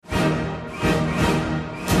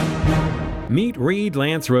Meet Reed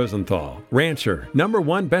Lance Rosenthal, rancher,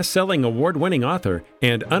 #1 best-selling award-winning author,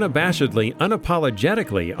 and unabashedly,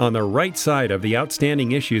 unapologetically on the right side of the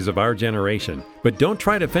outstanding issues of our generation. But don't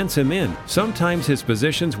try to fence him in. Sometimes his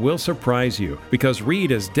positions will surprise you, because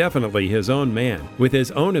Reed is definitely his own man, with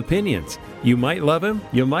his own opinions. You might love him,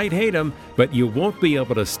 you might hate him, but you won't be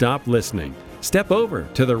able to stop listening. Step over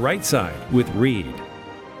to the right side with Reed.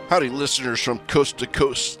 Howdy, listeners from coast to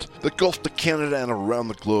coast, the Gulf to Canada, and around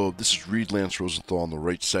the globe. This is Reed Lance Rosenthal on the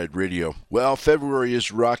Right Side Radio. Well, February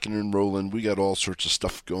is rocking and rolling. We got all sorts of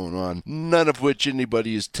stuff going on, none of which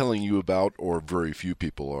anybody is telling you about, or very few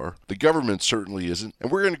people are. The government certainly isn't.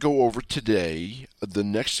 And we're going to go over today the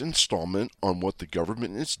next installment on what the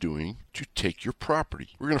government is doing to take your property.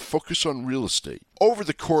 We're going to focus on real estate. Over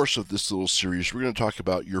the course of this little series, we're going to talk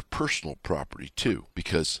about your personal property too,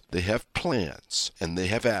 because they have plans and they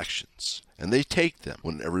have actions, and they take them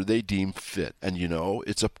whenever they deem fit. And you know,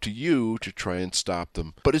 it's up to you to try and stop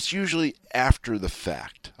them, but it's usually after the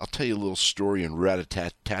fact. I'll tell you a little story in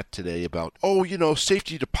Rat-a-tat-tat today about,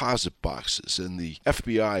 safety deposit boxes and the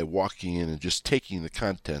FBI walking in and just taking the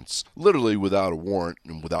contents, literally without a warrant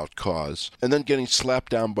and without cause, and then getting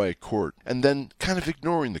slapped down by a court, and then kind of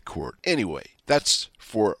ignoring the court. Anyway, that's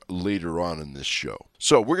for later on in this show.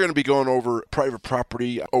 So we're going to be going over private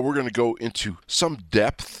property, or we're going to go into some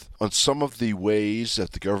depth on some of the ways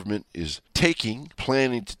that the government is taking,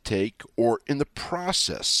 planning to take, or in the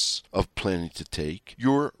process of planning to take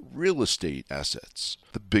your real estate assets.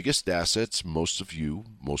 The biggest assets most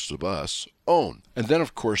of us own. And then,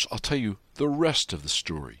 of course, I'll tell you the rest of the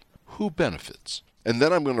story. Who benefits? And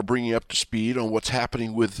then I'm going to bring you up to speed on what's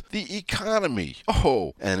happening with the economy.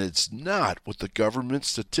 Oh, and it's not what the government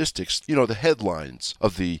statistics, the headlines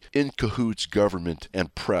of the in cahoots government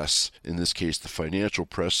and press, in this case the financial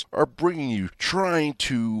press, are bringing you, trying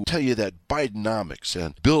to tell you that Bidenomics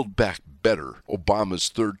and Build Back Better, Obama's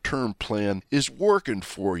third term plan, is working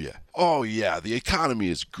for you. Oh yeah, the economy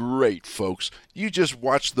is great, folks. You just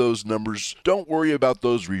watch those numbers. Don't worry about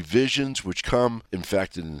those revisions, which come, in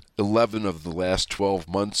fact, in 11 of the last 12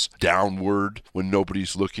 months, downward when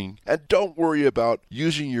nobody's looking. And don't worry about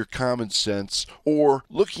using your common sense or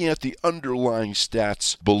looking at the underlying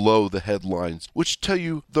stats below the headlines, which tell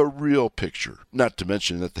you the real picture. Not to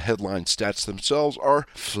mention that the headline stats themselves are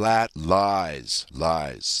flat lies.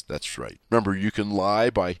 Lies, that's right. Remember, you can lie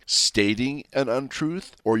by stating an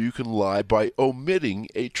untruth, or you can lie by omitting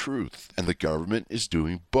a truth. And the government is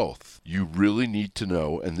doing both. You really need to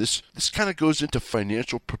know, and this kind of goes into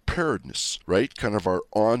financial preparedness, right? Kind of our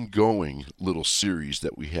ongoing little series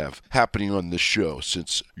that we have happening on this show,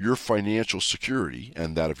 since your financial security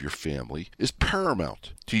and that of your family is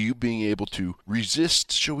paramount to you being able to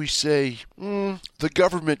resist, shall we say, the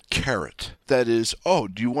government carrot. That is, do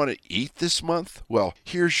you want to eat this month? Well,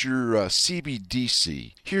 here's your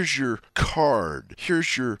CBDC. Here's your card.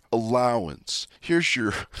 Here's your allowance. Here's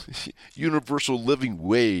your universal living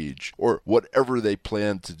wage, or whatever they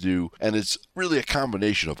plan to do. And it's really a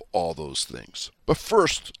combination of all those things. But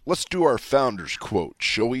first, let's do our founder's quote,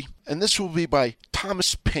 shall we? And this will be by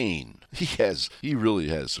Thomas Paine. He really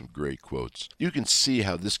has some great quotes. You can see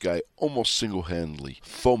how this guy almost single-handedly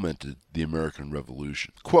fomented the American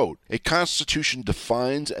Revolution. Quote, "A constitution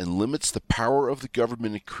defines and limits the power of the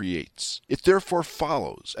government it creates. It therefore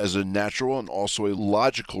follows, as a natural and also a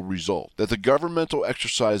logical result, that the governmental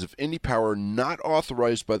exercise of any power not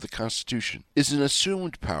authorized by the Constitution is an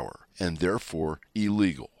assumed power, and therefore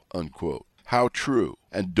illegal." Unquote. How true.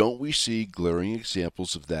 And don't we see glaring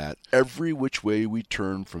examples of that every which way we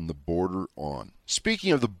turn from the border on?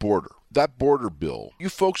 Speaking of the border, that border bill, you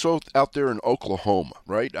folks out there in Oklahoma,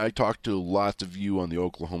 right? I talk to lots of you on the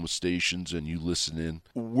Oklahoma stations and you listen in.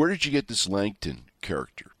 Where did you get this Langton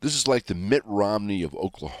character? This is like the Mitt Romney of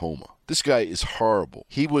Oklahoma. This guy is horrible.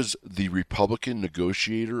 He was the Republican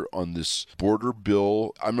negotiator on this border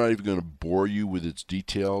bill. I'm not even going to bore you with its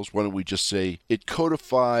details. Why don't we just say it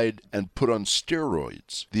codified and put on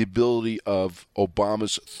steroids the ability of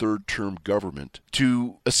Obama's third-term government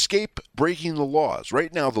to escape breaking the laws.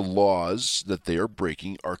 Right now, the laws that they are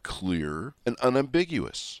breaking are clear and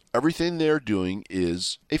unambiguous. Everything they're doing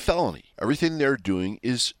is a felony. Everything they're doing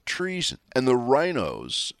is treason. And the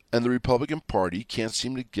Rinos and the Republican Party can't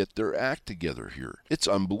seem to get their act together here. It's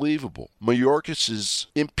unbelievable. Mayorkas's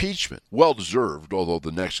impeachment, well-deserved, although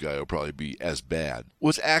the next guy will probably be as bad,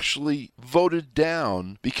 was actually voted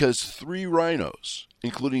down because 3 Rinos,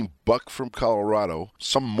 including Buck from Colorado,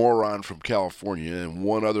 some moron from California, and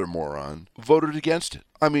one other moron, voted against it.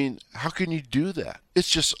 I mean, how can you do that? It's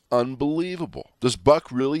just unbelievable. Does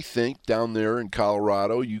Buck really think down there in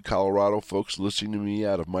Colorado, you Colorado folks listening to me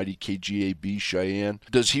out of mighty KGAB Cheyenne,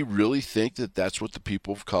 does he really think that that's what the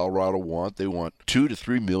people of Colorado want? They want 2 to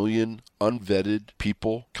 3 million unvetted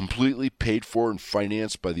people completely paid for and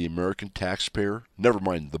financed by the American taxpayer? Never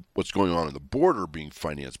mind what's going on in the border being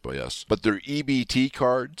financed by us. But their EBT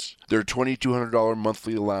cards, their $2,200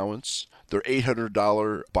 monthly allowance, their $800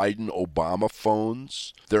 Biden-Obama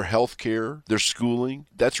phones, their health care, their schooling.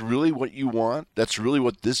 That's really what you want? That's really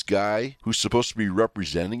what this guy who's supposed to be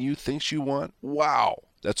representing you thinks you want? Wow.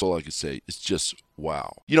 That's all I can say. It's just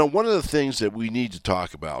wow. You know, one of the things that we need to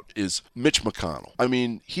talk about is Mitch McConnell. I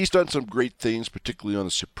mean, he's done some great things, particularly on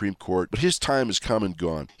the Supreme Court, but his time has come and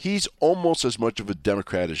gone. He's almost as much of a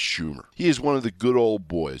Democrat as Schumer. He is one of the good old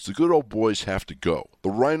boys. The good old boys have to go. The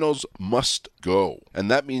Rinos must go.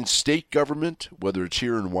 And that means state government, whether it's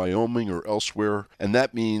here in Wyoming or elsewhere, and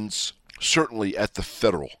that means certainly at the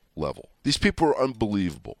federal level. These people are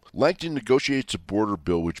unbelievable. Langton negotiates a border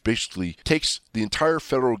bill which basically takes the entire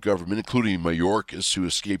federal government, including Mayorkas, who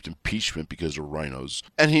escaped impeachment because of rhinos,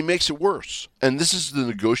 and he makes it worse. And this is the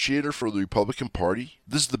negotiator for the Republican Party?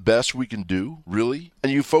 This is the best we can do? Really?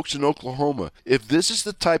 And you folks in Oklahoma, if this is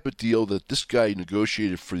the type of deal that this guy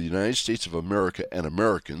negotiated for the United States of America and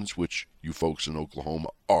Americans, which you folks in Oklahoma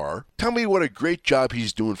are, tell me what a great job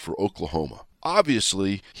he's doing for Oklahoma.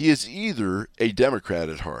 Obviously, he is either a Democrat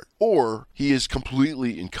at heart, or he is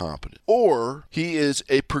completely incompetent, or he is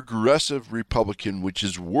a progressive Republican, which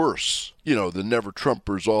is worse. You know, the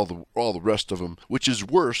never-Trumpers, all the rest of them, which is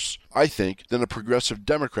worse, I think, than a progressive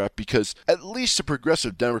Democrat, because at least a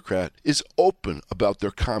progressive Democrat is open about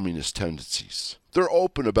their communist tendencies. They're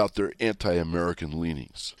open about their anti-American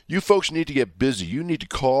leanings. You folks need to get busy. You need to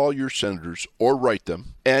call your senators or write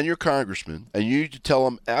them and your congressmen, and you need to tell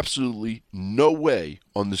them absolutely no way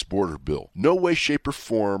on this border bill. No way, shape, or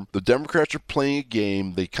form. The Democrats are playing a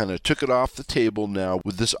game. They kind of took it off the table now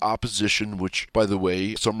with this opposition, which, by the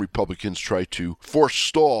way, some Republicans try to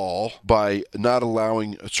forestall by not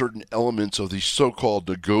allowing certain elements of the so-called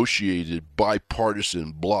negotiated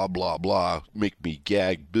bipartisan blah, blah, blah, make me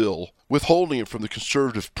gag bill, withholding it from the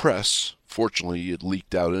conservative press. Fortunately, it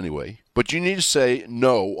leaked out anyway. But you need to say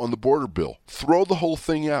no on the border bill. Throw the whole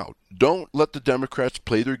thing out. Don't let the Democrats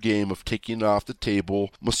play their game of taking it off the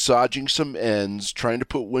table, massaging some ends, trying to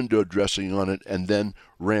put window dressing on it, and then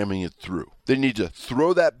ramming it through. They need to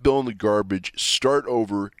throw that bill in the garbage, start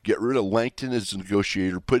over, get rid of Langton as a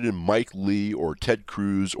negotiator, put in Mike Lee or Ted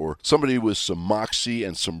Cruz or somebody with some moxie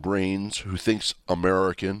and some brains who thinks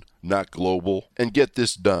American, not global, and get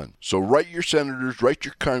this done. So write your senators, write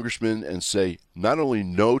your congressmen, and say not only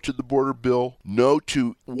no to the border bill, no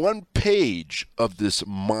to one page of this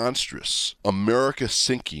monstrous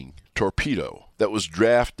America-sinking torpedo that was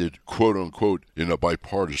drafted, quote-unquote, in a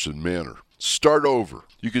bipartisan manner. Start over.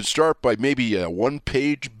 You can start by maybe a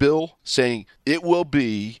one-page bill saying it will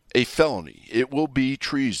be a felony. It will be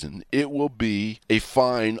treason. It will be a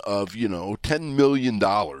fine of, $10 million,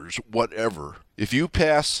 whatever, if you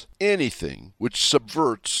pass anything which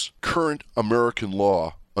subverts current American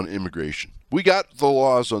law on immigration. We got the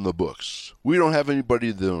laws on the books. We don't have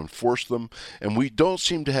anybody that will enforce them, and we don't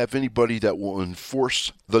seem to have anybody that will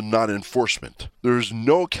enforce the non-enforcement. There is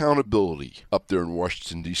no accountability up there in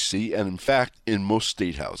Washington, D.C., and in fact, in most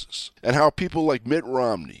state houses. And how people like Mitt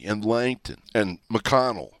Romney and Langton and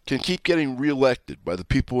McConnell can keep getting reelected by the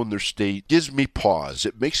people in their state gives me pause.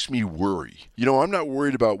 It makes me worry. I'm not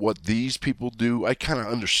worried about what these people do. I kind of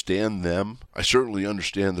understand them. I certainly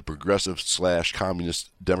understand the progressive/communist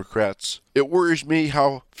Democrats. It worries me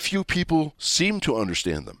how few people seem to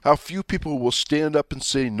understand them, how few people will stand up and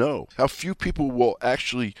say no, how few people will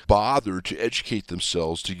actually bother to educate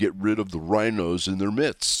themselves to get rid of the rhinos in their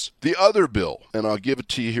midst. The other bill, and I'll give it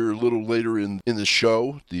to you here a little later in the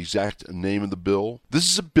show, the exact name of the bill. This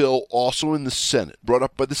is a bill also in the Senate, brought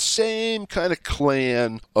up by the same kind of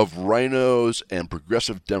clan of rhinos and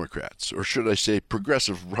progressive Democrats, or should I say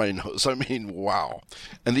progressive rhinos. I mean, wow.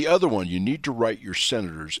 And the other one, you need to write your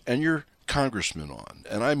senators and your congressmen on,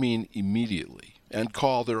 and I mean immediately, and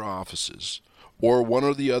call their offices, or one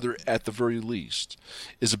or the other at the very least,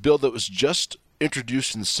 is a bill that was just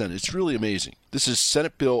introduced in the Senate. It's really amazing. This is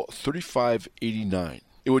Senate Bill 3589.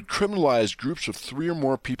 It would criminalize groups of 3 or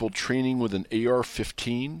more people training with an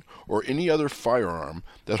AR-15 or any other firearm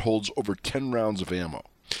that holds over 10 rounds of ammo.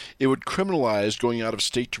 It would criminalize going out of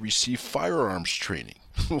state to receive firearms training.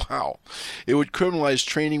 Wow. It would criminalize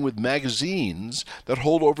training with magazines that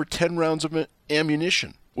hold over 10 rounds of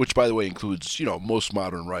ammunition, which, by the way, includes, most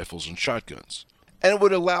modern rifles and shotguns. And it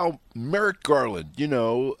would allow Merrick Garland,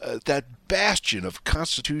 that bastion of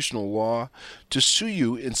constitutional law, to sue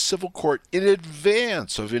you in civil court in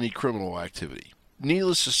advance of any criminal activity.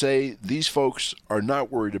 Needless to say, these folks are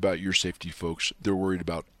not worried about your safety, folks. They're worried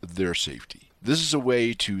about their safety. This is a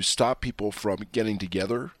way to stop people from getting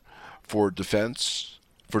together for defense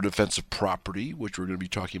of property, which we're going to be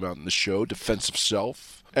talking about in the show, defense of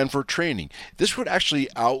self, and for training. This would actually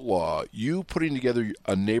outlaw you putting together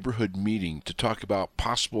a neighborhood meeting to talk about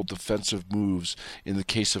possible defensive moves in the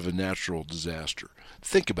case of a natural disaster.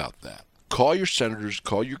 Think about that. Call your senators,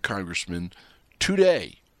 call your congressmen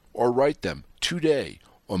today, or write them today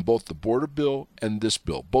on both the border bill and this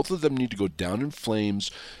bill. Both of them need to go down in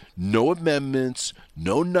flames. No amendments,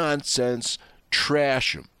 no nonsense,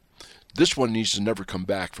 trash them. This one needs to never come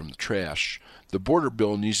back from the trash. The border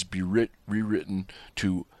bill needs to be rewritten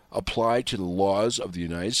to apply to the laws of the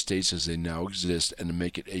United States as they now exist and to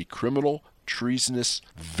make it a criminal, treasonous,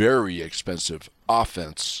 very expensive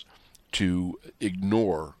offense to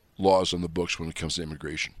ignore laws on the books when it comes to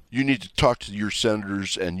immigration. You need to talk to your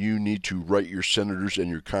senators, and you need to write your senators and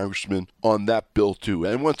your congressmen on that bill too.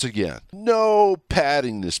 And once again, no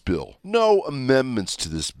padding this bill, no amendments to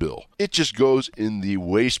this bill. It just goes in the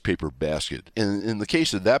waste paper basket. And in the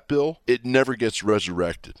case of that bill, it never gets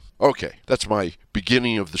resurrected. Okay, that's my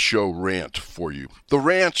beginning of the show rant for you. The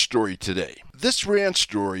rant story today. This rant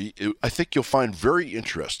story, I think you'll find very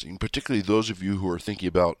interesting, particularly those of you who are thinking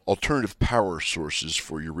about alternative power sources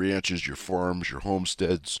for your ranches, your farms, your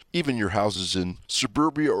homesteads, even your houses in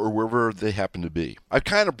suburbia or wherever they happen to be. I've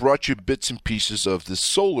kind of brought you bits and pieces of this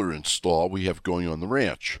solar install we have going on the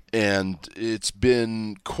ranch, and it's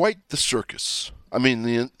been quite the circus. I mean,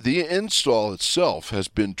 the install itself has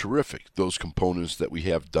been terrific, those components that we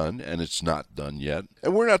have done, and it's not done yet.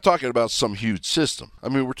 And we're not talking about some huge system. I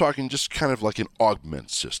mean, we're talking just kind of like an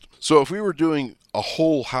augment system. So if we were doing a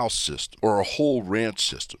whole house system or a whole ranch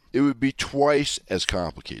system, it would be twice as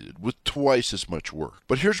complicated with twice as much work.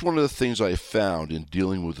 But here's one of the things I have found in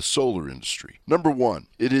dealing with the solar industry. Number one,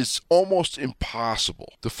 it is almost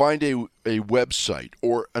impossible to find a website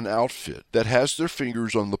or an outfit that has their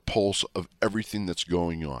fingers on the pulse of everything that's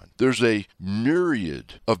going on. There's a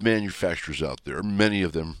myriad of manufacturers out there, many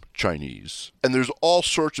of them Chinese, and there's all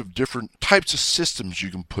sorts of different types of systems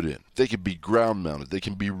you can put in. They can be ground mounted, they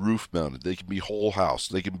can be roof mounted, they can be whole house,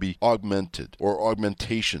 they can be augmented or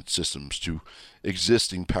augmentation systems to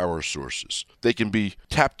existing power sources. They can be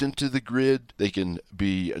tapped into the grid, they can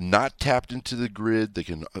be not tapped into the grid, they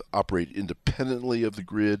can operate independently of the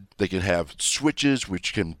grid, they can have switches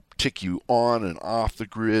which can tick you on and off the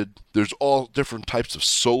grid. There's all different types of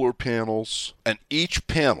solar panels, and each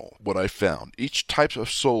panel, what I found, each type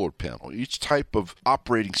of solar panel, each type of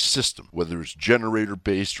operating system, whether it's generator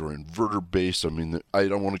based or inverter based, I mean, I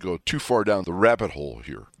don't want to go too far down the rabbit hole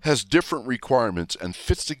here, has different requirements and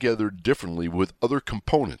fits together differently with other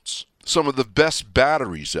components. Some of the best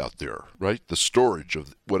batteries out there, right? The storage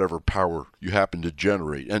of whatever power you happen to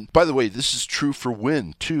generate. And by the way, this is true for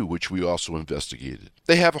wind too, which we also investigated.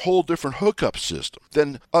 They have a whole different hookup system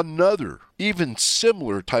than another, even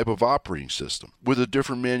similar type of operating system with a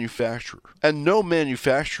different manufacturer. And no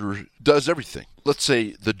manufacturer does everything. Let's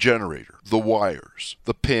say the generator, the wires,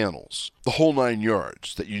 the panels, the whole 9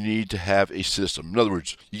 yards that you need to have a system. In other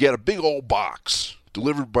words, you got a big old box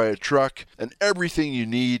delivered by a truck, and everything you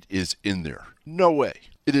need is in there. No way.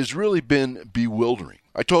 It has really been bewildering.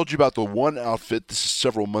 I told you about the one outfit, this is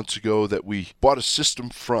several months ago, that we bought a system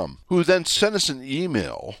from, who then sent us an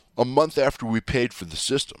email a month after we paid for the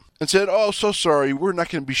system and said, "Oh, so sorry, we're not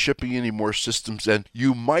going to be shipping any more systems, and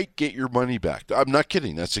you might get your money back." I'm not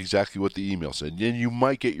kidding. That's exactly what the email said. And you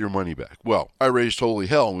might get your money back. Well, I raised holy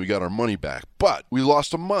hell and we got our money back. But we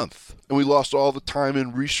lost a month, and we lost all the time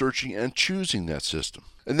in researching and choosing that system.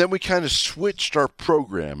 And then we kind of switched our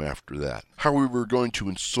program after that, how we were going to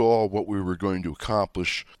install, what we were going to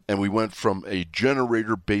accomplish, and we went from a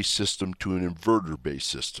generator-based system to an inverter-based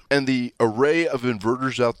system. And the array of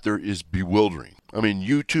inverters out there is bewildering. I mean,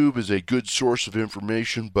 YouTube is a good source of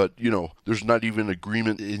information, but, there's not even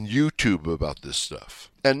agreement in YouTube about this stuff.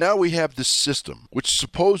 And now we have this system, which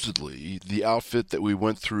supposedly the outfit that we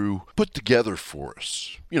went through put together for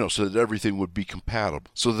us, so that everything would be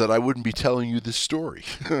compatible, so that I wouldn't be telling you this story.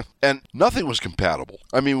 And nothing was compatible.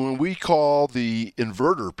 I mean, when we call the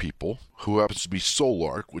inverter people, who happens to be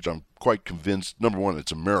Solarc, which I'm quite convinced, number one,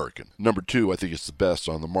 it's American. Number two, I think it's the best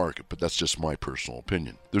on the market, but that's just my personal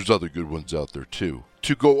opinion. There's other good ones out there too.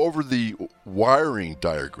 to go over the wiring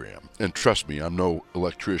diagram. And trust me, I'm no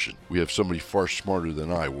electrician. We have somebody far smarter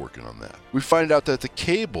than I working on that. We find out that the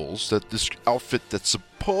cables that this outfit that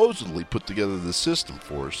supposedly put together the system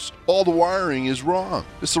for us, all the wiring is wrong.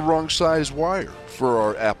 It's the wrong size wire for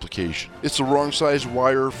our application. It's the wrong size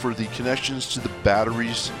wire for the connections to the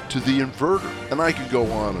batteries, to the inverter. And I could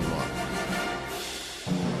go on and on.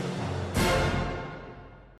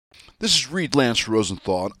 This is Reed Lance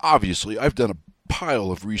Rosenthal, and obviously I've done a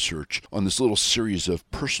pile of research on this little series of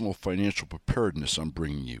personal financial preparedness I'm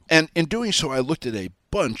bringing you. And in doing so, I looked at a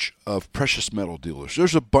bunch of precious metal dealers.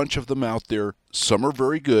 There's a bunch of them out there. Some are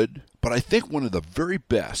very good, but I think one of the very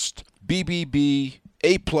best, BBB,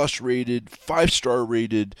 A+ rated, 5-star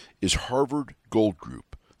rated, is Harvard Gold Group.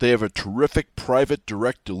 They have a terrific private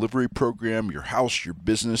direct delivery program. Your house, your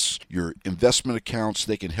business, your investment accounts,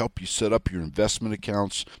 they can help you set up your investment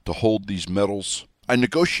accounts to hold these metals. I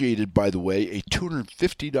negotiated, by the way, a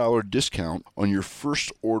 $250 discount on your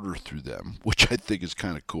first order through them, which I think is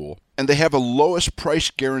kind of cool. And they have a lowest price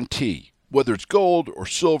guarantee, whether it's gold or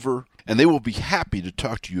silver, and they will be happy to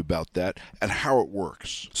talk to you about that and how it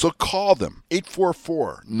works. So call them,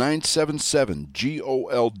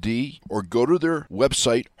 844-977-GOLD, or go to their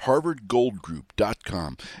website,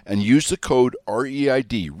 harvardgoldgroup.com, and use the code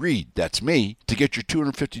REID, Reed, that's me, to get your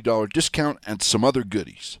 $250 discount and some other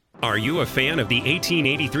goodies. Are you a fan of the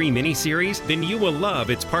 1883 miniseries? Then you will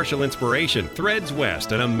love its partial inspiration, Threads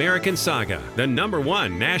West, an American saga, the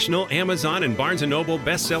 #1 national Amazon and Barnes & Noble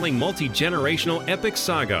best-selling multi-generational epic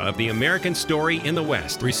saga of the American story in the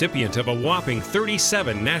West, recipient of a whopping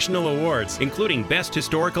 37 national awards, including Best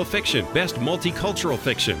Historical Fiction, Best Multicultural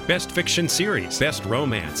Fiction, Best Fiction Series, Best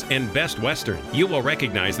Romance, and Best Western. You will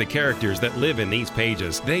recognize the characters that live in these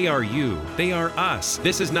pages. They are you. They are us.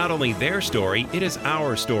 This is not only their story, it is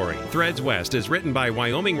our story. Threads West is written by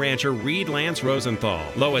Wyoming rancher Reed Lance Rosenthal.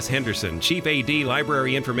 Lois Henderson, Chief AD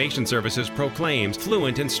Library Information Services, proclaims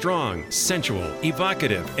fluent and strong, sensual,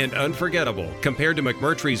 evocative, and unforgettable. Compared to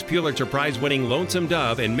McMurtry's Pulitzer Prize-winning Lonesome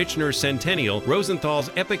Dove and Michener's Centennial,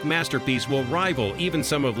 Rosenthal's epic masterpiece will rival even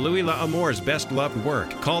some of Louis L'Amour's best-loved work,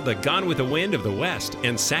 called The Gone with the Wind of the West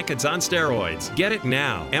and Sackett's on Steroids. Get it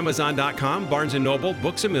now. Amazon.com, Barnes & Noble,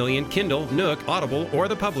 Books A Million, Kindle, Nook, Audible, or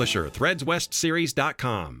the publisher,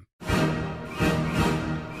 threadswestseries.com.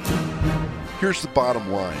 Here's the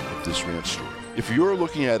bottom line of this rant story. If you're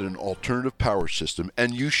looking at an alternative power system,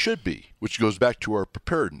 and you should be, which goes back to our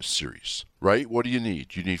preparedness series, right? What do you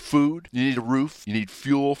need? You need food, you need a roof, you need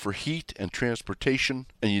fuel for heat and transportation,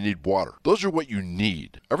 and you need water. Those are what you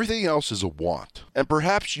need. Everything else is a want. And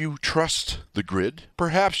perhaps you trust the grid.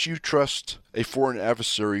 Perhaps you trust a foreign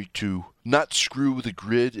adversary to not screw the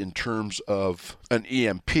grid in terms of an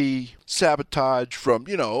EMP, sabotage from,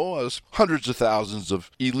 hundreds of thousands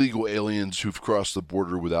of illegal aliens who've crossed the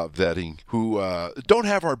border without vetting, who don't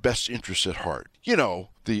have our best interests at heart.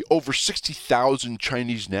 The over 60,000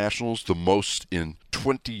 Chinese nationals, the most in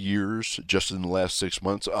 20 years, just in the last 6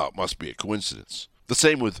 months. Oh, it must be a coincidence. The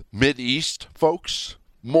same with Mideast folks.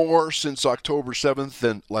 More since October 7th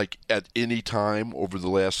than at any time over the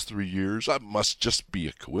last 3 years. That must just be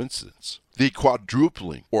a coincidence. The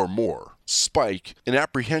quadrupling or more spike in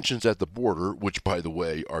apprehensions at the border, which, by the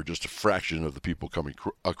way, are just a fraction of the people coming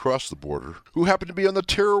across the border, who happen to be on the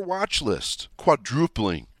terror watch list.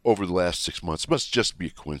 Quadrupling over the last 6 months must just be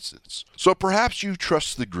a coincidence. So perhaps you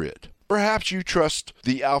trust the grid. Perhaps you trust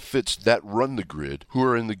the outfits that run the grid, who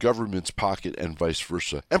are in the government's pocket and vice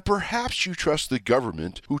versa. And perhaps you trust the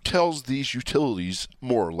government, who tells these utilities,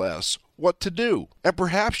 more or less, what to do. And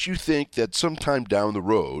perhaps you think that sometime down the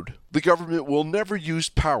road, the government will never use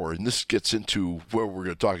power, and this gets into what we're going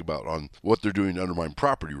to talk about on what they're doing to undermine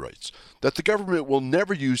property rights, that the government will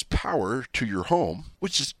never use power to your home,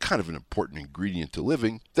 which is kind of an important ingredient to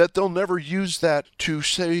living, that they'll never use that to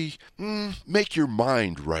say, make your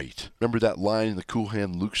mind right. Remember that line in the Cool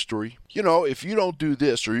Hand Luke story? If you don't do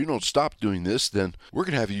this or you don't stop doing this, then we're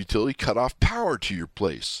going to have a utility cut off power to your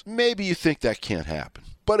place. Maybe you think that can't happen.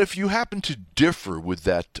 But if you happen to differ with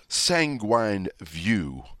that sanguine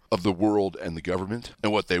view of the world and the government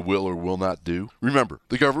and what they will or will not do, remember,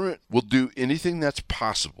 the government will do anything that's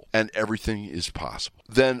possible, and everything is possible.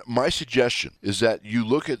 Then my suggestion is that you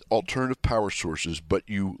look at alternative power sources, but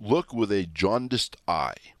you look with a jaundiced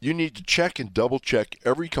eye. You need to check and double check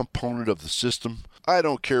every component of the system. I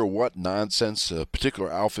don't care what nonsense a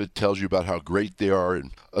particular outfit tells you about how great they are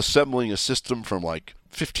in assembling a system from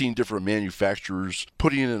 15 different manufacturers,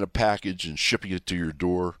 putting it in a package and shipping it to your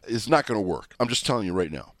door. It's not going to work. I'm just telling you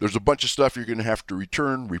right now. There's a bunch of stuff you're going to have to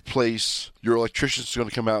return, replace. Your electrician's going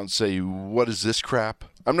to come out and say, what is this crap?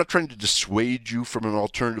 I'm not trying to dissuade you from an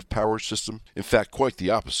alternative power system. In fact, quite the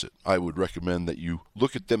opposite. I would recommend that you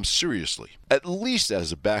look at them seriously, at least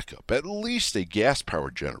as a backup, at least a gas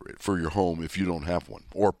power generator for your home if you don't have one,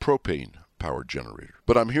 or propane power generator.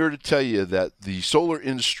 But I'm here to tell you that the solar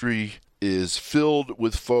industry is filled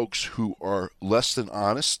with folks who are less than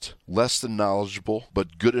honest, less than knowledgeable,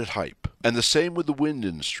 but good at hype. And the same with the wind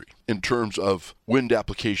industry in terms of wind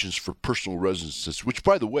applications for personal residences, which,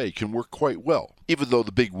 by the way, can work quite well, even though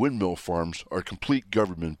the big windmill farms are complete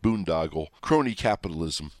government boondoggle, crony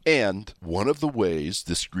capitalism. And one of the ways,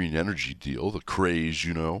 this green energy deal, the craze,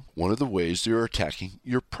 one of the ways they're attacking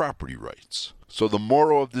your property rights. So the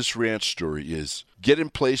moral of this rant story is get in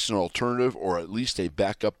place an alternative or at least a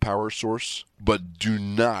backup power source, but do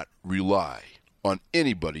not rely on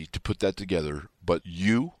anybody to put that together but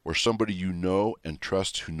you or somebody you know and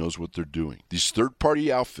trust who knows what they're doing. These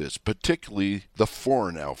third-party outfits, particularly the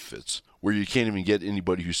foreign outfits, where you can't even get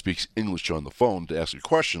anybody who speaks English on the phone to ask a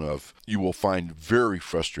question of, you will find very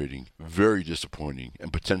frustrating, very disappointing,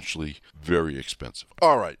 and potentially very expensive.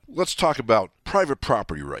 All right, let's talk about private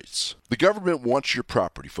property rights. The government wants your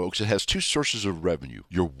property, folks. It has two sources of revenue,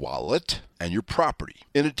 your wallet and your property.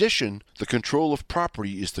 In addition, the control of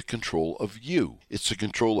property is the control of you. It's the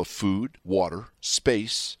control of food, water,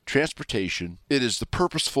 space, transportation. It is the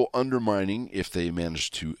purposeful undermining, if they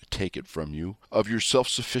manage to take it from you, of your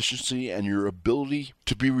self-sufficiency and your ability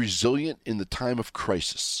to be resilient in the time of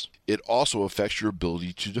crisis. It also affects your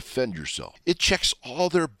ability to defend yourself. It checks all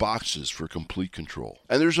their boxes for complete control.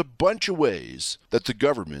 And there's a bunch of ways that the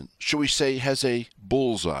government, shall we say, has a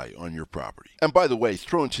bullseye on your property. And by the way,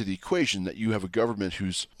 throw into the equation that you have a government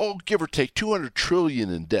who's, give or take, $200 trillion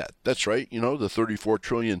in debt. That's right, the $34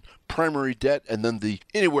 trillion primary debt, and then the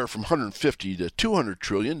anywhere from $150 to $200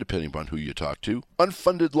 trillion, depending upon who you talk to,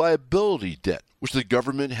 unfunded liability debt, which the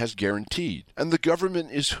government has guaranteed. And the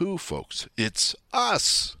government is who, folks? It's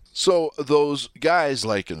us. So those guys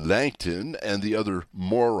like Lankford and the other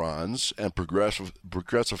morons and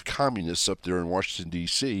progressive communists up there in Washington,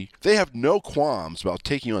 D.C., they have no qualms about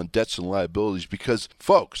taking on debts and liabilities because,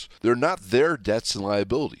 folks, they're not their debts and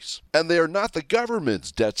liabilities. And they are not the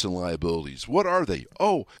government's debts and liabilities. What are they?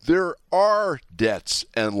 There are debts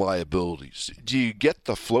and liabilities. Do you get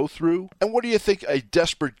the flow through? And what do you think a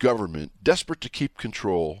desperate government, desperate to keep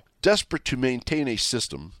control, desperate to maintain a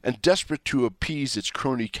system, and desperate to appease its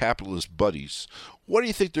crony capitalist buddies, what do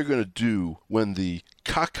you think they're going to do when the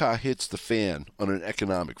caca hits the fan on an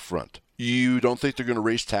economic front? You don't think they're going to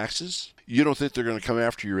raise taxes? You don't think they're going to come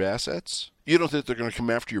after your assets? You don't think they're going to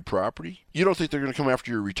come after your property? You don't think they're going to come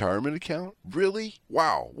after your retirement account? Really?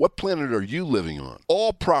 Wow, what planet are you living on?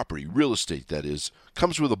 All property, real estate that is,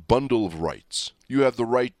 comes with a bundle of rights. You have the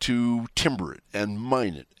right to timber it and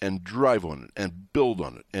mine it and drive on it and build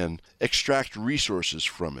on it and extract resources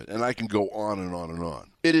from it. And I can go on and on and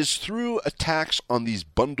on. It is through attacks on these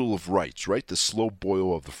bundle of rights, right, the slow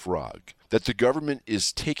boil of the frog, that the government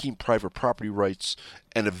is taking private property rights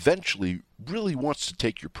and eventually really wants to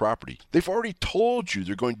take your property. They've already told you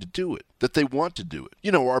they're going to do it, that they want to do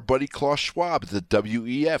it. Our buddy Klaus Schwab at the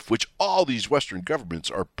WEF, which all these Western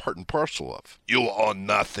governments are part and parcel of. You will own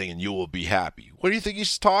nothing and you will be happy. What do you think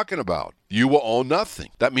he's talking about? You will own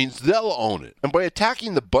nothing. That means they'll own it. And by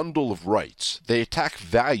attacking the bundle of rights, they attack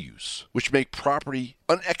values, which make property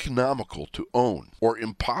uneconomical to own, or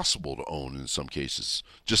impossible to own in some cases,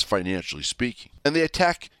 just financially speaking. And they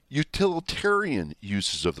attack utilitarian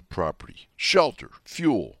uses of the property: shelter,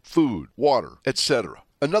 fuel, food, water, etc.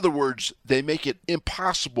 In other words, they make it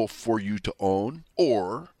impossible for you to own,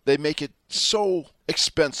 or they make it so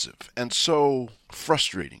expensive and so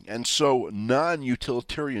frustrating and so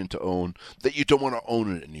non-utilitarian to own that you don't want to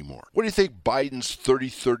own it anymore. What do you think Biden's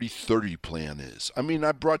 30-30-30 plan is?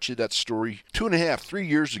 I brought you that story 2.5-3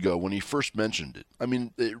 years ago when he first mentioned it.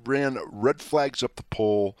 It ran red flags up the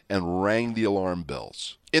pole and rang the alarm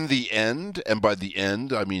bells. In the end, and by the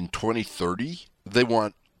end, 2030, they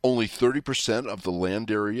want only 30% of the land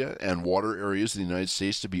area and water areas in the United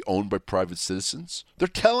States to be owned by private citizens. They're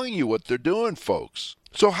telling you what they're doing, folks.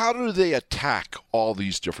 So how do they attack all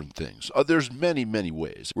these different things? There's many, many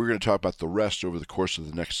ways. We're going to talk about the rest over the course of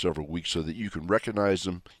the next several weeks so that you can recognize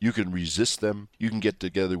them, you can resist them, you can get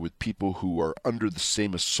together with people who are under the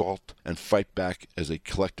same assault and fight back as a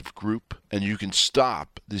collective group, and you can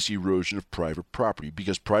stop this erosion of private property.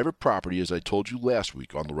 Because private property, as I told you last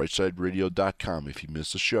week on therightsideradio.com, if you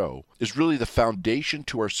missed the show, is really the foundation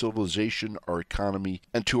to our civilization, our economy,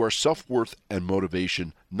 and to our self-worth and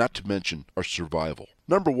motivation, not to mention our survival.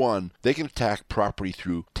 Number one, they can attack property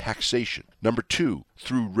through taxation. Number 2,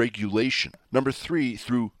 through regulation. Number 3,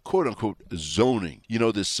 through quote-unquote zoning. You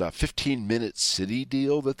know, this 15-minute city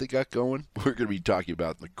deal that they got going? We're going to be talking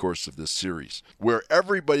about in the course of this series, where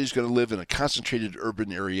everybody's going to live in a concentrated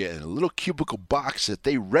urban area in a little cubicle box that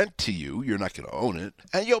they rent to you. You're not going to own it.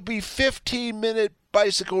 And you'll be 15-minute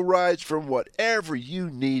bicycle rides from whatever you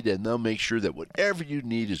need, and they'll make sure that whatever you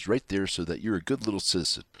need is right there so that you're a good little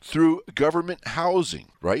citizen. Through government housing,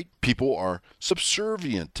 right? People are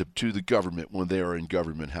subservient to the government when they are in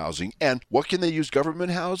government housing. And what can they use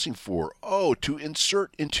government housing for? Oh, to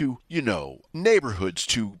insert into, neighborhoods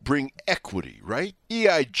to bring equity, right?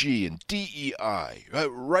 EIG and DEI,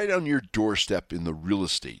 right on your doorstep in the real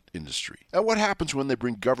estate industry. And what happens when they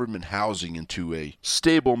bring government housing into a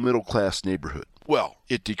stable middle-class neighborhood? Well,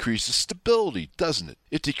 it decreases stability, doesn't it?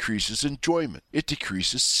 It decreases enjoyment. It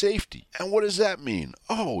decreases safety. And what does that mean?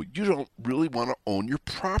 Oh, you don't really want to own your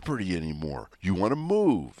property anymore. You want to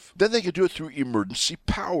move. Then they can do it through emergency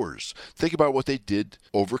powers. Think about what they did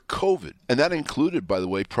over COVID. And that included, by the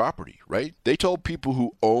way, property, right? They told people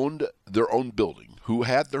who owned their own building, who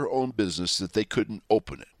had their own business, that they couldn't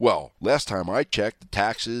open it. Well, last time I checked, the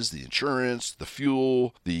taxes, the insurance, the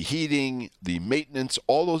fuel, the heating, the maintenance,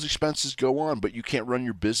 all those expenses go on, but you can't run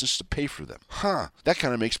your business to pay for them. That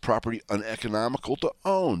kind of makes property uneconomical to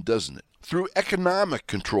own, doesn't it? Through economic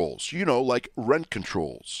controls, like rent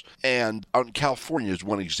controls. And out in California is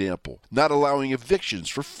one example. Not allowing evictions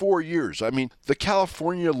for 4 years. I mean, the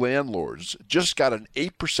California landlords just got an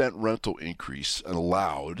 8% rental increase and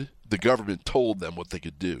allowed. The government told them what they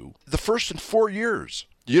could do. The first in 4 years.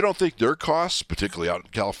 You don't think their costs, particularly out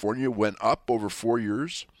in California, went up over 4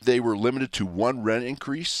 years? They were limited to one rent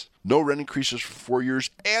increase, no rent increases for 4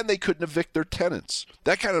 years, and they couldn't evict their tenants.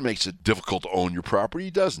 That kind of makes it difficult to own your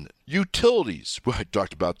property, doesn't it? Utilities. Well, I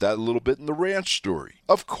talked about that a little bit in the ranch story.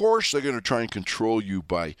 Of course, they're going to try and control you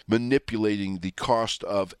by manipulating the cost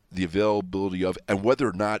of, the availability of, and whether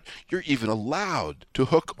or not you're even allowed to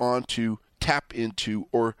hook onto, tap into,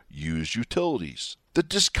 or use utilities. The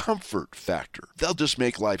discomfort factor. They'll just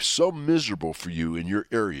make life so miserable for you in your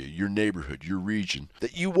area, your neighborhood, your region,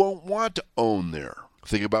 that you won't want to own there.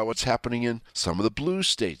 Think about what's happening in some of the blue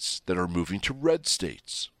states that are moving to red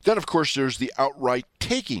states. Then, of course, there's the outright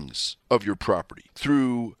takings of your property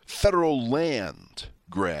through federal land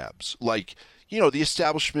grabs, like the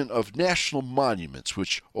establishment of national monuments,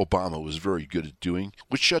 which Obama was very good at doing,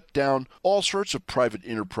 which shut down all sorts of private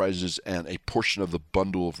enterprises and a portion of the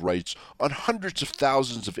bundle of rights on hundreds of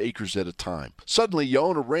thousands of acres at a time. Suddenly, you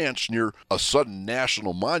own a ranch near a sudden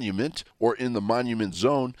national monument or in the monument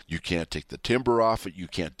zone. You can't take the timber off it. You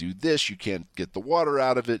can't do this. You can't get the water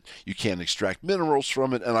out of it. You can't extract minerals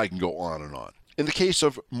from it, and I can go on and on. In the case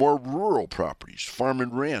of more rural properties, farm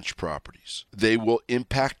and ranch properties, they will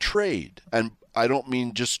impact trade. And I don't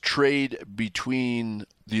mean just trade between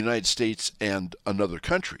the United States and another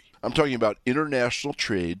country. I'm talking about international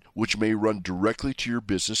trade, which may run directly to your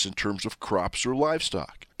business in terms of crops or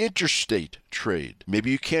livestock. Interstate trade.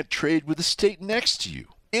 Maybe you can't trade with the state next to you.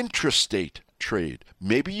 Intrastate trade.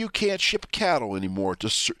 Maybe you can't ship cattle anymore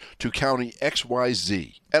to county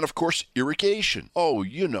XYZ. And of course, irrigation. Oh,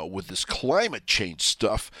 with this climate change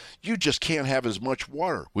stuff, you just can't have as much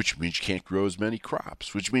water, which means you can't grow as many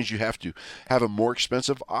crops, which means you have to have a more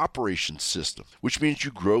expensive operation system, which means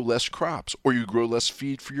you grow less crops or you grow less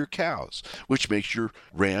feed for your cows, which makes your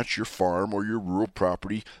ranch, your farm, or your rural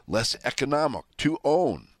property less economic to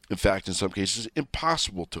own. In fact, in some cases,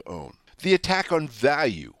 impossible to own. The attack on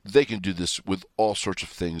value. They can do this with all sorts of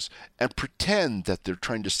things and pretend that they're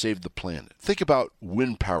trying to save the planet. Think about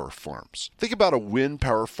wind power farms. Think about a wind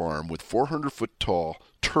power farm with 400-foot tall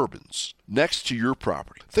turbines next to your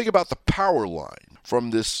property. Think about the power line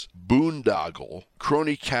from this boondoggle,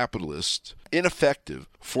 crony capitalist, ineffective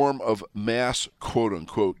form of mass,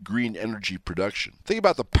 quote-unquote, green energy production. Think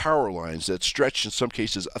about the power lines that stretch in some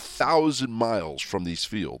cases 1,000 miles from these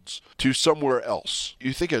fields to somewhere else.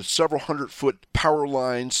 You think a several hundred-foot power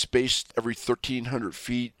line spaced every 1,300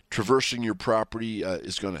 feet traversing your property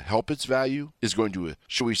is going to help its value, is going to,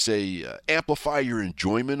 shall we say, amplify your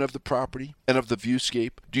enjoyment of the property and of the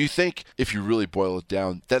viewscape? Do you think, if you really boil it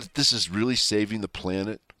down, that this is really saving the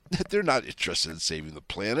planet? They're not interested in saving the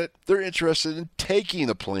planet. They're interested in taking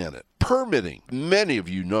the planet. Permitting. Many of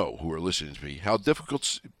you know, who are listening to me, how difficult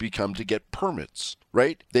it's become to get permits,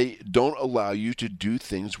 right? They don't allow you to do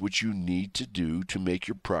things which you need to do to make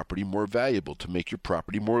your property more valuable, to make your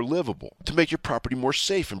property more livable, to make your property more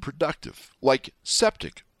safe and productive, like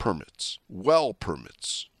septic permits, well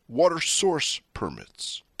permits, water source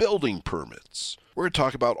permits, building permits. We're going to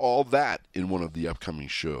talk about all that in one of the upcoming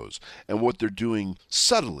shows and what they're doing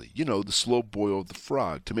subtly, the slow boil of the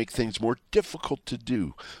frog, to make things more difficult to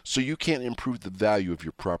do so you can't improve the value of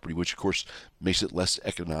your property, which of course makes it less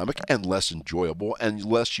economic and less enjoyable and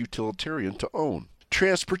less utilitarian to own.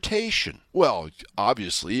 Transportation. Well,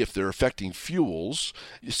 obviously, if they're affecting fuels,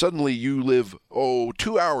 suddenly you live,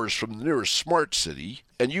 2 hours from the nearest smart city,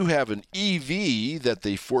 and you have an EV that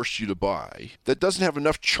they force you to buy that doesn't have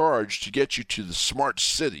enough charge to get you to the smart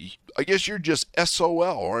city. I guess you're just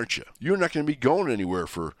SOL, aren't you? You're not going to be going anywhere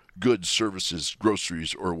for goods, services,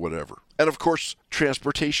 groceries, or whatever. And of course,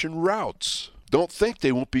 transportation routes. Don't think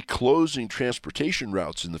they won't be closing transportation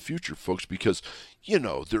routes in the future, folks, because,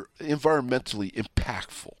 they're environmentally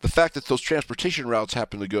impactful. The fact that those transportation routes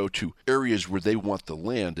happen to go to areas where they want the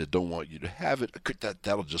land and don't want you to have it,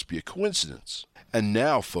 that'll just be a coincidence. And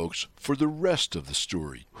now, folks, for the rest of the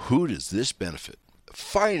story, who does this benefit?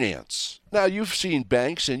 Finance. Now, you've seen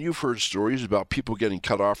banks and you've heard stories about people getting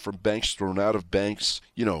cut off from banks, thrown out of banks,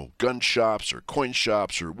 gun shops or coin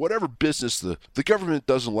shops or whatever business the government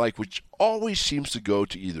doesn't like, which always seems to go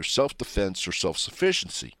to either self-defense or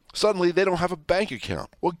self-sufficiency. Suddenly, they don't have a bank account.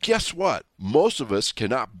 Well, guess what? Most of us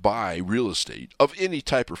cannot buy real estate of any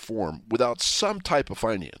type or form without some type of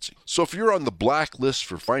financing. So if you're on the blacklist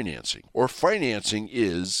for financing, or financing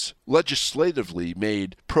is legislatively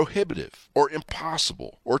made prohibitive or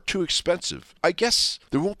impossible or too expensive, I guess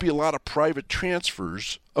there won't be a lot of private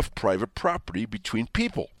transfers of private property between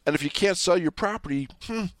people. And if you can't sell your property,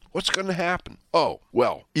 what's going to happen? Oh,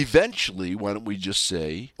 well, eventually, why don't we just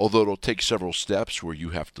say, although it'll take several steps where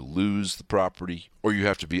you have to lose the property or you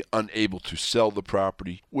have to be unable to sell the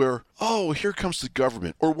property, where, here comes the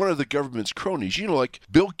government or one of the government's cronies, like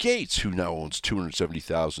Bill Gates, who now owns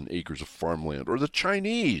 270,000 acres of farmland, or the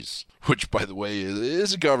Chinese, which, by the way,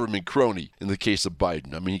 is a government crony in the case of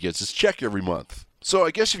Biden. I mean, he gets his check every month. So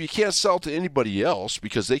I guess if you can't sell to anybody else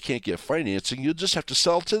because they can't get financing, you'll just have to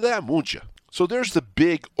sell to them, won't you? So there's the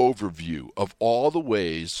big overview of all the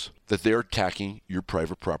ways that they're attacking your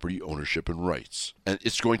private property ownership and rights. And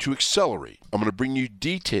it's going to accelerate. I'm going to bring you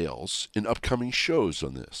details in upcoming shows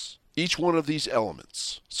on this. Each one of these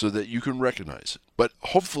elements so that you can recognize it. But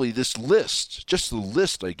hopefully this list, just the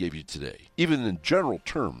list I gave you today, even in general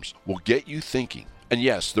terms, will get you thinking. And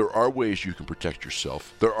yes, there are ways you can protect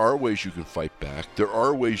yourself. There are ways you can fight back. There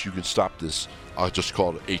are ways you can stop this, I'll just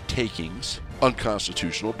call it a takings.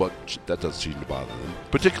 Unconstitutional, but that doesn't seem to bother them,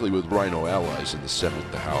 particularly with Rhino allies in the Senate,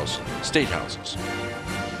 the House, and state houses.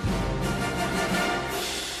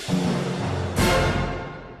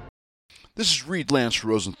 This is Reed Lance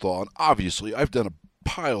Rosenthal, and obviously I've done a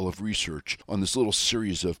pile of research on this little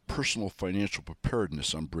series of personal financial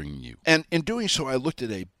preparedness I'm bringing you. And in doing so, I looked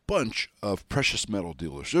at a bunch of precious metal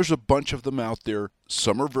dealers. There's a bunch of them out there.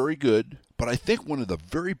 Some are very good, but I think one of the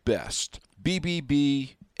very best,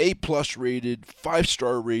 BBB, A+ rated,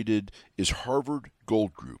 5-star rated, is Harvard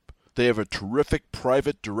Gold Group. They have a terrific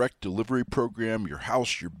private direct delivery program, your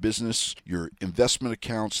house, your business, your investment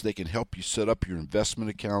accounts. They can help you set up your investment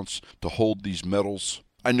accounts to hold these metals.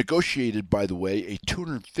 I negotiated, by the way, a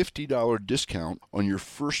 $250 discount on your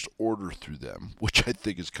first order through them, which I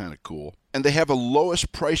think is kind of cool. And they have a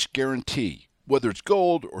lowest price guarantee, whether it's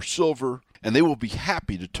gold or silver, and they will be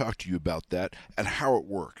happy to talk to you about that and how it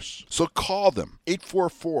works. So call them,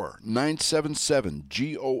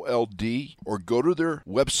 844-977-GOLD, or go to their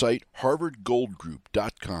website,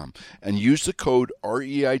 harvardgoldgroup.com, and use the code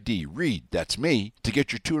REID, Reed, that's me, to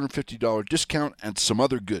get your $250 discount and some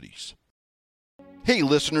other goodies. Hey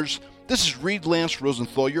listeners, this is Reed Lance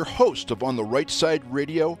Rosenthal, your host of On the Right Side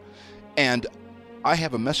Radio, and I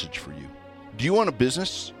have a message for you. Do you own a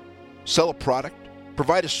business? Sell a product?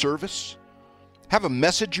 Provide a service? Have a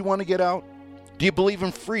message you want to get out? Do you believe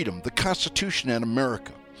in freedom, the Constitution, and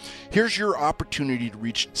America? Here's your opportunity to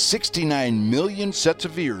reach 69 million sets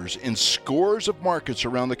of ears in scores of markets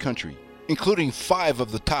around the country, including 5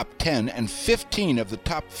 of the top 10 and 15 of the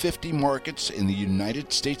top 50 markets in the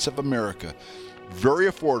United States of America. Very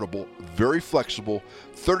affordable, very flexible,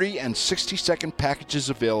 30 and 60-second packages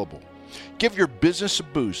available. Give your business a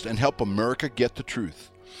boost and help America get the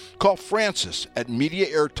truth. Call Francis at Media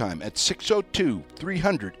Airtime at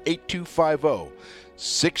 602-300-8250,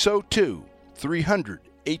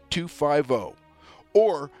 602-300-8250,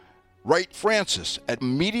 or write Francis at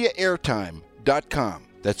MediaAirtime.com.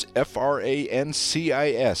 That's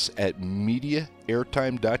FRANCIS at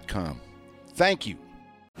MediaAirtime.com. Thank you.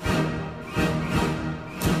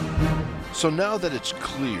 So now that it's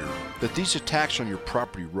clear that these attacks on your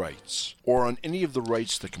property rights, or on any of the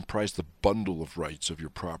rights that comprise the bundle of rights of your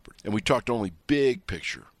property, and we talked only big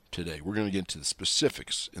picture, today, we're going to get into the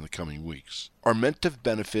specifics in the coming weeks, are meant to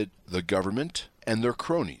benefit the government and their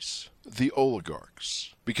cronies, the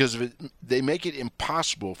oligarchs. Because if they make it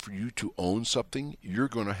impossible for you to own something, you're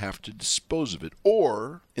going to have to dispose of it.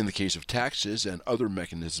 Or, in the case of taxes and other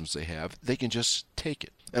mechanisms they have, they can just take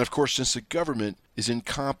it. And of course, since the government is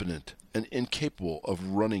incompetent and incapable of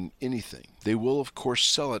running anything, they will of course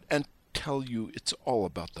sell it and tell you it's all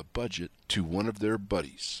about the budget to one of their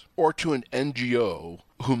buddies or to an NGO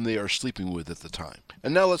whom they are sleeping with at the time.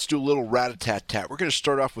 And now let's do a little rat-a-tat-tat. We're going to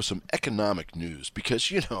start off with some economic news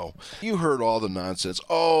because, you heard all the nonsense.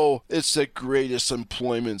 Oh, it's the greatest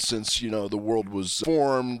employment since, the world was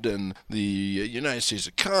formed, and the United States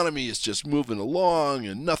economy is just moving along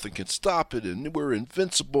and nothing can stop it, and we're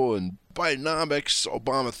invincible, and Bidenomics,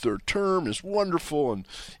 Obama third term is wonderful, and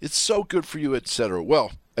it's so good for you, etc.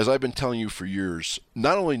 Well, as I've been telling you for years,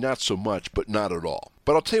 not only not so much, but not at all.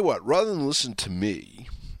 But I'll tell you what, rather than listen to me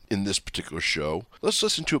in this particular show, let's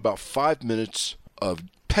listen to about 5 minutes of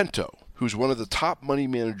Pento, who's one of the top money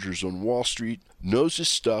managers on Wall Street, knows his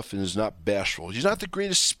stuff, and is not bashful. He's not the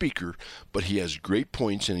greatest speaker, but he has great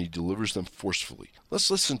points and he delivers them forcefully. Let's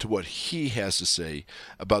listen to what he has to say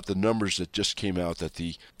about the numbers that just came out that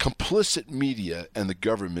the complicit media and the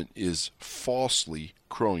government is falsely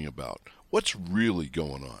crowing about. What's really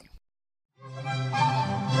going on?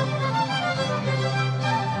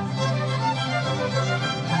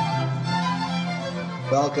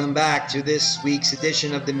 Welcome back to this week's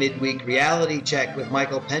edition of the Midweek Reality Check with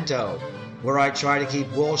Michael Pento, where I try to keep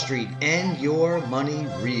Wall Street and your money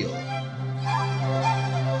real.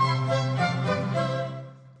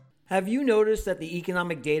 Have you noticed that the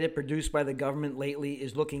economic data produced by the government lately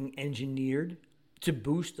is looking engineered to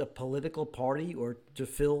boost a political party or to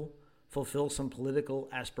fulfill some political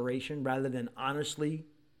aspiration rather than honestly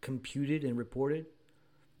computed and reported?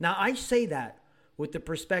 Now, I say that with the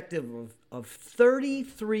perspective of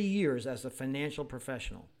 33 years as a financial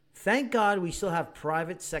professional. Thank God we still have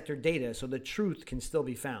private sector data so the truth can still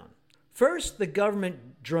be found. First, the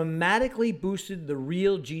government dramatically boosted the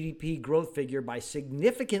real GDP growth figure by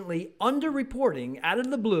significantly underreporting out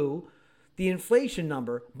of the blue the inflation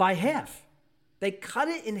number by half. They cut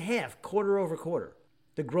it in half quarter over quarter,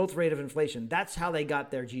 the growth rate of inflation. That's how they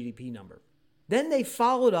got their GDP number. Then they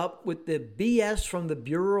followed up with the BS from the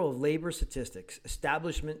Bureau of Labor Statistics,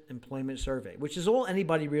 Establishment Employment Survey, which is all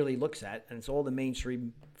anybody really looks at, and it's all the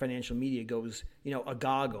mainstream financial media goes,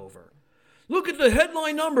 agog over. Look at the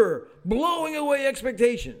headline number, blowing away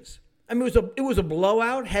expectations. I mean, it was a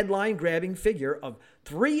blowout headline-grabbing figure of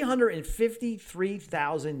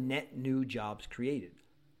 353,000 net new jobs created.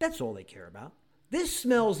 That's all they care about. This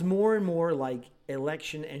smells more and more like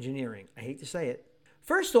election engineering. I hate to say it.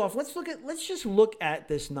 First off, let's just look at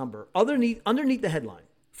this number underneath the headline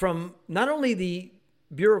from not only the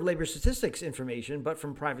Bureau of Labor Statistics information, but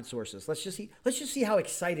from private sources. Let's just see how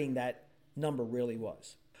exciting that number really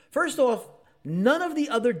was. First off, none of the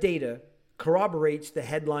other data corroborates the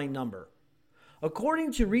headline number.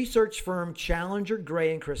 According to research firm Challenger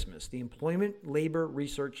Gray and Christmas, the employment labor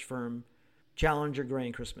research firm Challenger Gray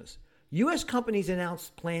and Christmas, U.S. companies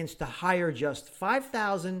announced plans to hire just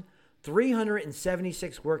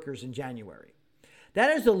 5,376 workers in January. That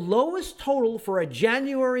is the lowest total for a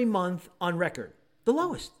January month on record. The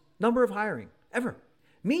lowest number of hiring ever.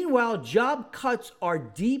 Meanwhile, job cuts are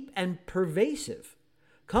deep and pervasive.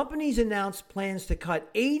 Companies announced plans to cut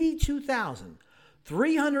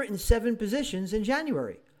 82,307 positions in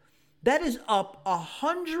January. That is up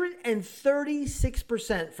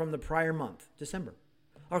 136% from the prior month, December.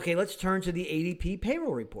 Okay, let's turn to the ADP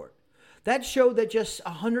payroll report. That showed that just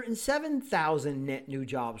 107,000 net new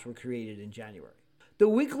jobs were created in January. The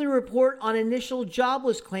weekly report on initial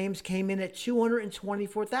jobless claims came in at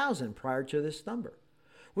 224,000 prior to this number,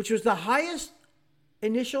 which was the highest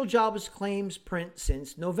initial jobless claims print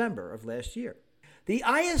since November of last year. The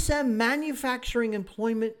ISM Manufacturing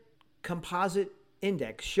Employment Composite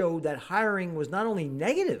Index showed that hiring was not only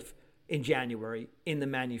negative in January in the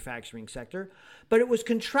manufacturing sector, but it was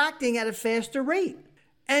contracting at a faster rate.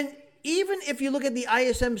 And even if you look at the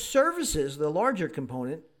ISM services, the larger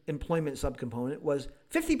component, employment subcomponent, was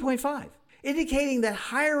 50.5, indicating that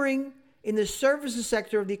hiring in the services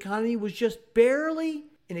sector of the economy was just barely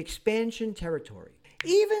in expansion territory.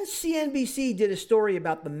 Even CNBC did a story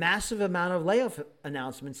about the massive amount of layoff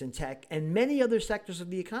announcements in tech and many other sectors of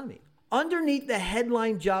the economy. Underneath the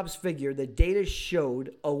headline jobs figure, the data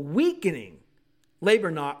showed a weakening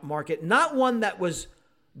labor market, not one that was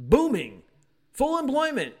booming. Full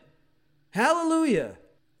employment. Hallelujah.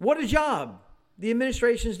 What a job the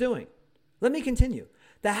administration is doing. Let me continue.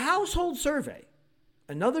 The household survey,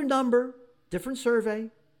 another number, different survey,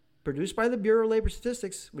 produced by the Bureau of Labor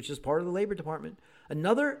Statistics, which is part of the Labor Department,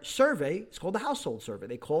 another survey. It's called the household survey.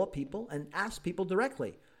 They call up people and ask people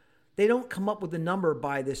directly. They don't come up with a number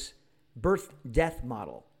by this birth-death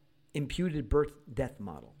model, imputed birth-death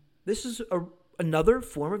model. This is another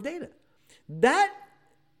form of data. That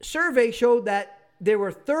survey showed that there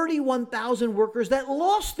were 31,000 workers that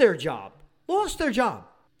lost their job.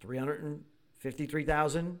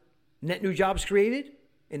 353,000 net new jobs created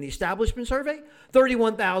in the establishment survey.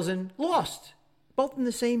 31,000 lost, both in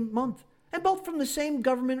the same month and both from the same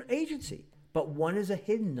government agency. But one is a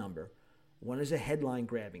hidden number. One is a headline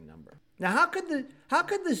grabbing number. Now, how could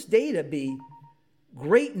this data be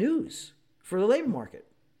great news for the labor market?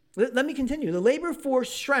 Let me continue. The labor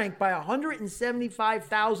force shrank by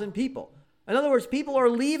 175,000 people. In other words, people are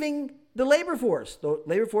leaving the labor force. The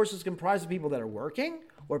labor force is comprised of people that are working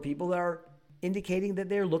or people that are indicating that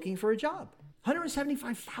they're looking for a job.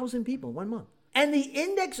 175,000 people in 1 month. And the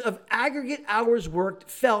index of aggregate hours worked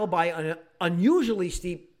fell by an unusually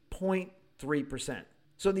steep 0.3%.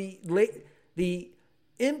 So the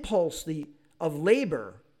impulse of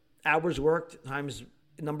labor, hours worked times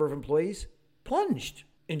number of employees, plunged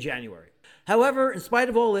in January. However, in spite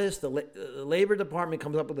of all this, the Labor Department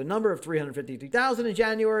comes up with a number of 353,000 in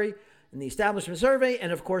January in the establishment survey,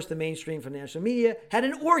 and of course the mainstream financial media had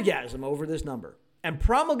an orgasm over this number and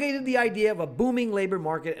promulgated the idea of a booming labor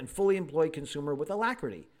market and fully employed consumer with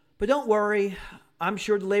alacrity. But don't worry, I'm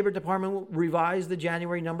sure the Labor Department will revise the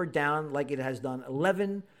January number down like it has done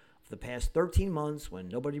 11 of the past 13 months when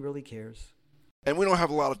nobody really cares. And we don't have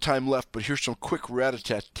a lot of time left, but here's some quick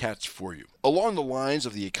rat-a-tat-tats for you. Along the lines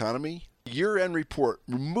of the economy, year-end report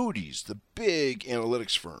from Moody's, the big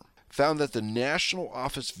analytics firm, found that the national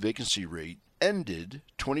office vacancy rate ended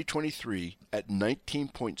 2023 at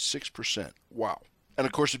 19.6%. Wow. And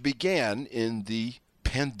of course, it began in the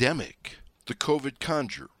pandemic, the COVID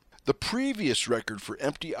conjure. The previous record for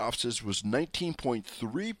empty offices was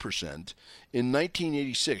 19.3% in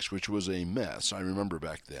 1986, which was a mess, I remember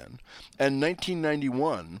back then, and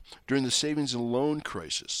 1991 during the savings and loan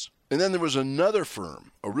crisis. And then there was another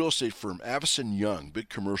firm, a real estate firm, Avison Young, big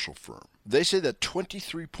commercial firm. They say that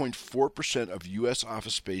 23.4% of U.S.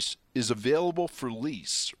 office space is available for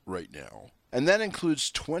lease right now. And that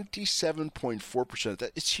includes 27.4%,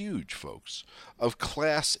 that it's huge, folks, of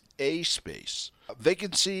Class A space.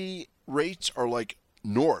 Vacancy rates are like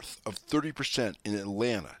north of 30% in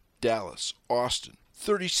Atlanta, Dallas, Austin,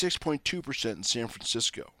 36.2% in San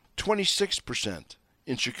Francisco, 26%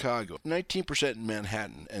 in Chicago, 19% in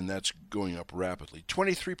Manhattan, and that's going up rapidly,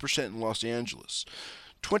 23% in Los Angeles,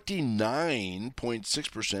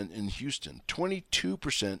 29.6% in Houston,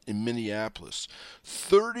 22% in Minneapolis,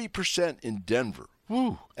 30% in Denver,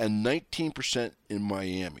 and 19% in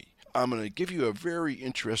Miami. I'm going to give you a very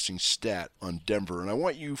interesting stat on Denver, and I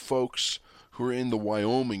want you folks who are in the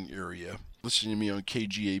Wyoming area, listening to me on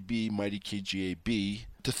KGAB, Mighty KGAB,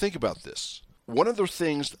 to think about this. One of the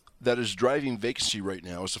things that is driving vacancy right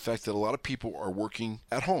now is the fact that a lot of people are working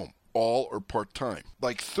at home, all or part-time.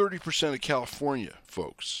 Like 30% of California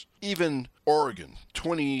folks. Even Oregon,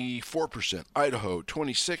 24%. Idaho,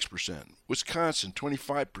 26%. Wisconsin,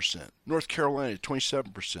 25%. North Carolina,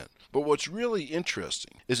 27%. But what's really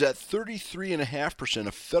interesting is that 33.5%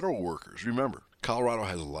 of federal workers, remember, Colorado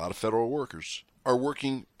has a lot of federal workers, are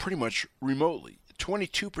working pretty much remotely.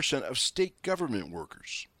 22% of state government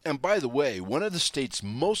workers. And by the way, one of the states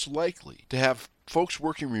most likely to have folks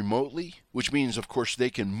working remotely, which means, of course,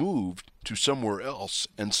 they can move to somewhere else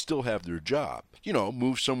and still have their job. You know,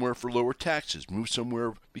 move somewhere for lower taxes, move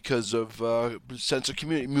somewhere because of sense of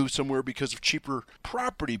community, move somewhere because of cheaper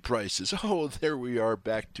property prices. Oh, there we are,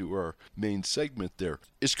 back to our main segment there,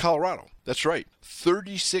 is Colorado. That's right,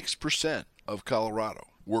 36% of Colorado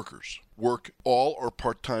workers work all or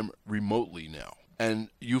part-time remotely now. And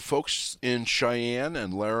you folks in Cheyenne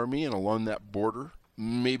and Laramie and along that border,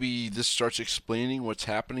 maybe this starts explaining what's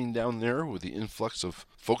happening down there with the influx of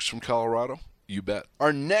folks from Colorado? You bet.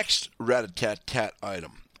 Our next rat-a-tat-tat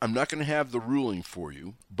item. I'm not going to have the ruling for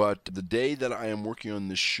you, but the day that I am working on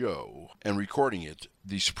this show and recording it,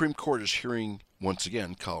 the Supreme Court is hearing, once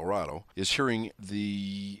again, Colorado, is hearing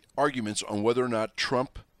the arguments on whether or not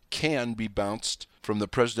Trump can be bounced from the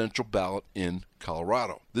presidential ballot in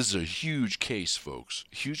Colorado. This is a huge case, folks.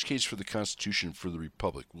 A huge case for the Constitution, for the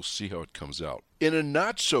Republic. We'll see how it comes out. In a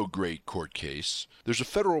not-so-great court case, there's a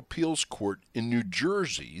federal appeals court in New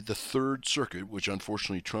Jersey, the Third Circuit, which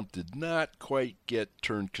unfortunately Trump did not quite get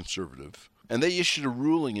turned conservative. And they issued a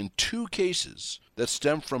ruling in two cases that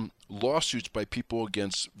stem from lawsuits by people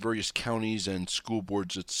against various counties and school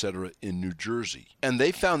boards, etc. in New Jersey. And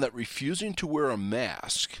they found that refusing to wear a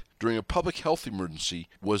mask during a public health emergency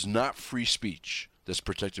was not free speech that's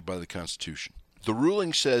protected by the Constitution. The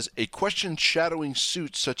ruling says a question shadowing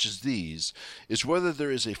suits such as these is whether there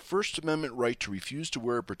is a First Amendment right to refuse to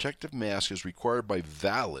wear a protective mask as required by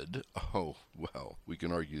valid, we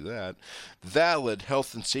can argue that, valid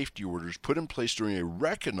health and safety orders put in place during a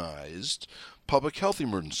recognized public health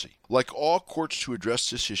emergency. Like all courts to address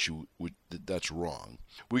this issue, that's wrong.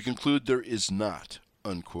 We conclude there is not,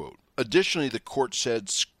 unquote. Additionally, the court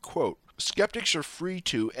said, quote, skeptics are free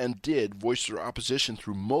to and did voice their opposition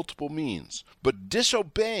through multiple means, but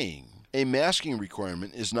disobeying a masking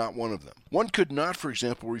requirement is not one of them. One could not, for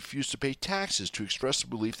example, refuse to pay taxes to express the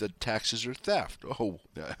belief that taxes are theft. Oh,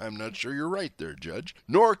 I'm not sure you're right there, Judge.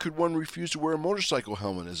 Nor could one refuse to wear a motorcycle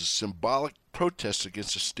helmet as a symbolic protest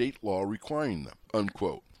against a state law requiring them,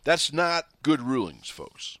 unquote. That's not good rulings,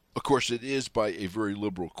 folks. Of course, it is by a very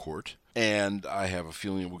liberal court, and I have a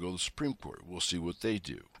feeling it will go to the Supreme Court. We'll see what they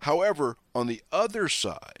do. However, on the other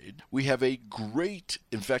side, we have a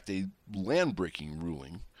land-breaking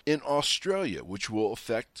ruling in Australia, which will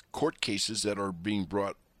affect court cases that are being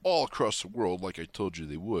brought all across the world, like I told you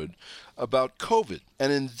they would, about COVID.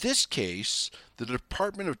 And in this case, the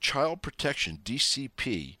Department of Child Protection,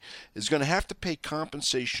 DCP, is going to have to pay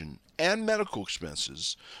compensation and medical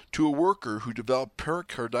expenses to a worker who developed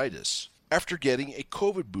pericarditis after getting a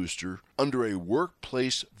COVID booster under a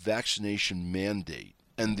workplace vaccination mandate.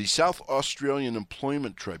 And the South Australian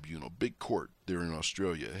Employment Tribunal, big court there in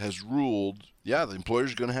Australia, has ruled, the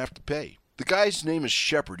employer's going to have to pay. The guy's name is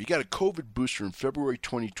Shepard. He got a COVID booster in February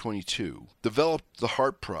 2022, developed the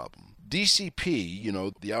heart problem. DCP,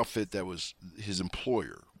 the outfit that was his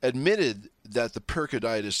employer, admitted that the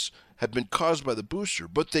pericarditis had been caused by the booster,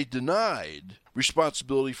 but they denied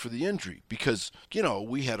responsibility for the injury because,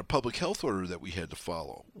 we had a public health order that we had to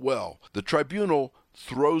follow. Well, the tribunal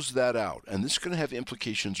throws that out, and this is going to have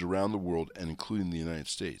implications around the world and including the United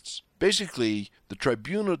States. Basically, the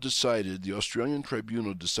Australian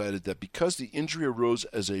tribunal decided that because the injury arose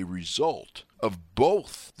as a result of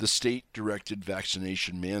both the state-directed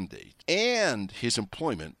vaccination mandate and his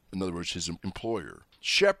employment, in other words, his employer,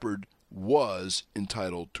 Shepard was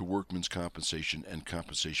entitled to workman's compensation and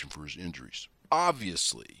compensation for his injuries.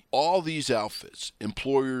 Obviously, all these outfits,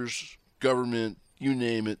 employers, government, you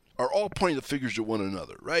name it, are all pointing the fingers at one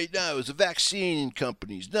another, right? No, it was the vaccine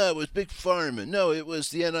companies. No, it was Big Pharma. No, it was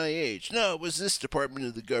the NIH. No, it was this department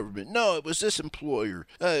of the government. No, it was this employer.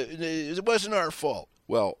 It wasn't our fault.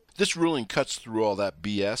 Well, this ruling cuts through all that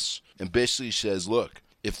BS and basically says, look,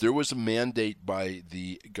 if there was a mandate by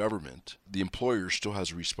the government, the employer still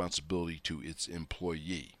has a responsibility to its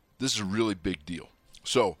employee. This is a really big deal.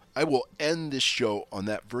 So I will end this show on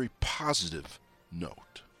that very positive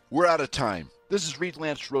note. We're out of time. This is Reed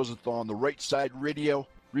Lance Rosenthal on the Right Side Radio.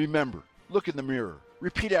 Remember, look in the mirror,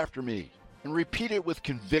 repeat after me, and repeat it with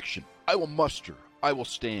conviction. I will muster. I will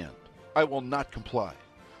stand. I will not comply.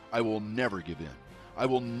 I will never give in. I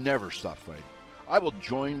will never stop fighting. I will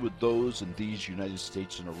join with those in these United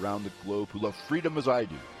States and around the globe who love freedom as I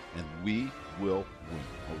do, and we will win.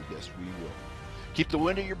 Oh, yes, we will. Keep the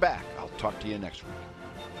wind at your back. I'll talk to you next week.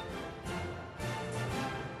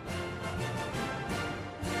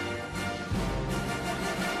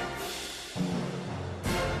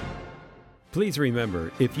 Please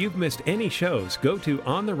remember, if you've missed any shows, go to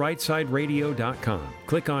ontherightsideradio.com.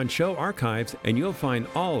 Click on Show Archives, and you'll find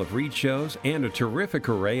all of Reed's shows and a terrific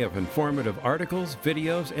array of informative articles,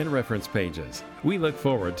 videos, and reference pages. We look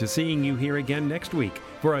forward to seeing you here again next week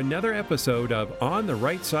for another episode of On the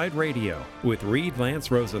Right Side Radio with Reed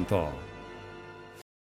Lance Rosenthal.